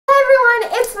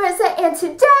and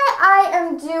today I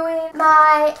am doing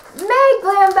my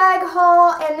MyGlam Bag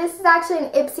haul, and this is actually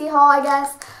an Ipsy haul, I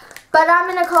guess, but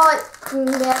I'm going to call it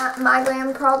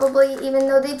MyGlam probably, even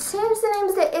though they changed the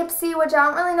names to Ipsy, which I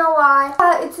don't really know why.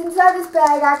 It's inside this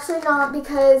bag, actually not,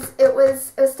 because it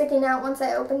was sticking out once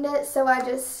I opened it, so I'm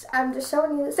just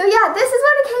showing you this. So yeah, this is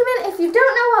what it came in. If you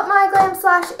don't know what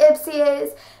MyGlam/Ipsy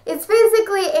is, it's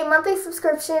basically a monthly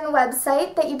subscription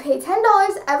website that you pay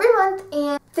 $10 every month,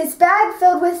 and this bag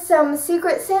filled with some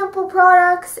secret sample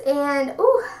products, and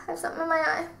ooh, I have something in my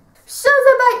eye. Shows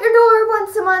up at your door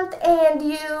once a month, and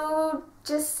you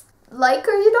just like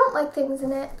or you don't like things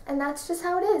in it, and that's just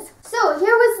how it is. So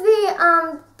here was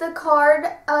the card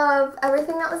of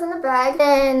everything that was in the bag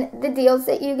and the deals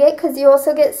that you get, because you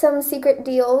also get some secret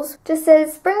deals. Just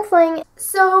says Spring Fling.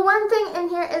 So one thing in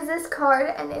here is this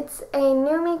card, and it's a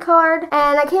New Me card,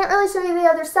 and I can't really show you the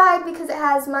other side because it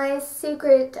has my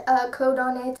secret code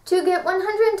on it to get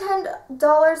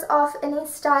 $110 off any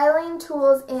styling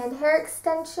tools and hair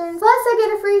extensions. Plus I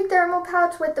get a free thermal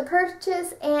pouch with the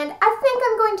purchase, and I think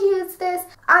I'm going to use this.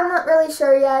 I'm not really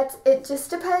sure yet. It just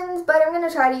depends, but I'm going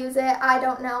to try to use it. I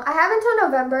don't know. I have until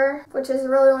November, which is a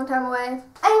really long time away.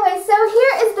 Anyway, so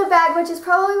here is the bag, which is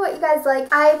probably what you guys like.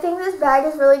 I think this bag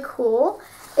is really cool.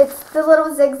 It's the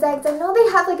little zigzags. I know they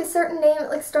have like a certain name. It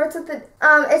like starts with the,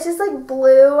 it's just like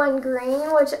blue and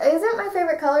green, which isn't my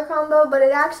favorite color combo, but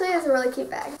it actually is a really cute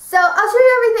bag. So I'll show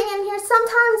you everything in here.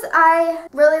 Sometimes I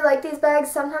really like these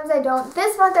bags, sometimes I don't.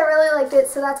 This month I really liked it,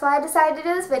 so that's why I decided to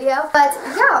do this video. But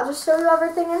yeah, I'll just show you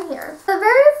everything in here. The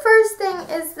very first thing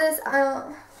is this,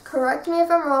 correct me if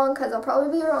I'm wrong, because I'll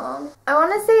probably be wrong. I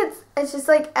want to say it's just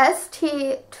like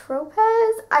St.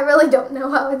 Tropez. I really don't know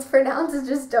how it's pronounced. I'm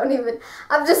just not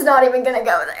even gonna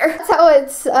go there. That's how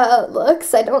it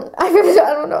looks. I don't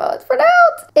know how it's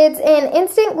pronounced. It's an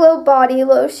Instant Glow body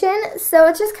lotion, so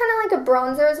it's just kind of like a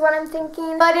bronzer is what I'm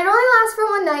thinking. But it only lasts for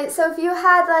one night, so if you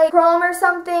had like prom or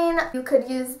something, you could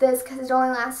use this because it only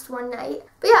lasts one night.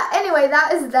 But yeah, anyway,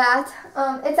 that is that.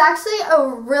 It's actually a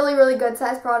really, really good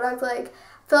size product. Like,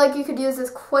 I feel like you could use this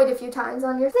quite a few times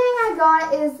on your thing. I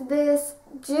got is this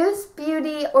Juice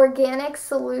Beauty Organic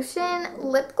Solution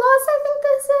Lip Gloss, I think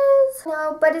this is.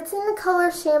 No, but it's in the color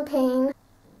Champagne.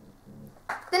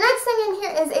 The next thing in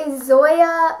here is a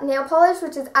Zoya nail polish,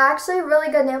 which is actually really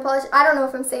good nail polish. I don't know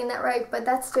if I'm saying that right, but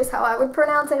that's just how I would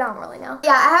pronounce it. I don't really know.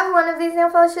 Yeah, I have one of these nail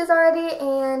polishes already,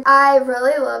 and I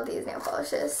really love these nail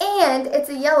polishes. And it's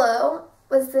a yellow,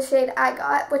 was the shade I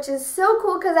got, which is so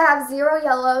cool because I have 0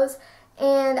 yellows.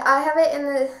 And I have it in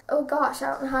the, oh gosh, I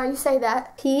don't know how you say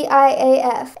that.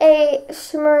 PIAF. A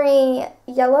shimmery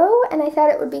yellow, and I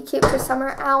thought it would be cute for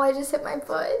summer. Ow, I just hit my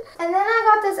foot. And then I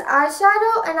got this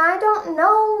eyeshadow, and I don't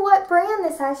know what brand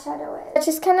this eyeshadow is. It's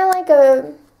just kind of like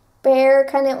a bare,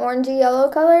 kind of orangey yellow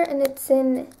color, and it's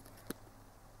in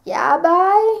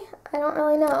Yabai? I don't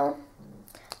really know.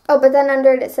 Oh, but then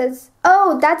under it says,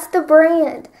 oh, that's the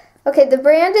brand. Okay, the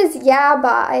brand is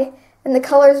Yabai. And the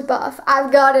color's buff.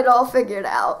 I've got it all figured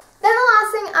out. Then the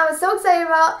last thing I was so excited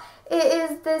about, it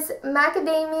is this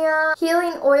macadamia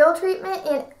healing oil treatment,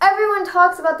 and everyone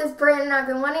talks about this brand, and I've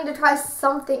been wanting to try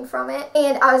something from it,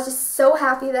 and I was just so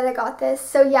happy that I got this.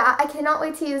 So yeah, I cannot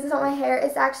wait to use this on my hair.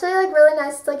 It's actually like really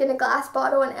nice. It's like in a glass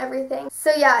bottle and everything.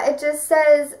 So yeah, it just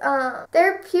says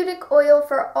therapeutic oil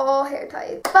for all hair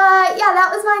types. But yeah, that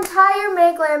was my entire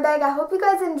MyGlam bag. I hope you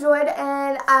guys enjoyed,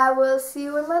 and I will see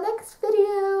you in my next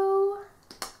video.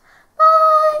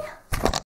 Bye!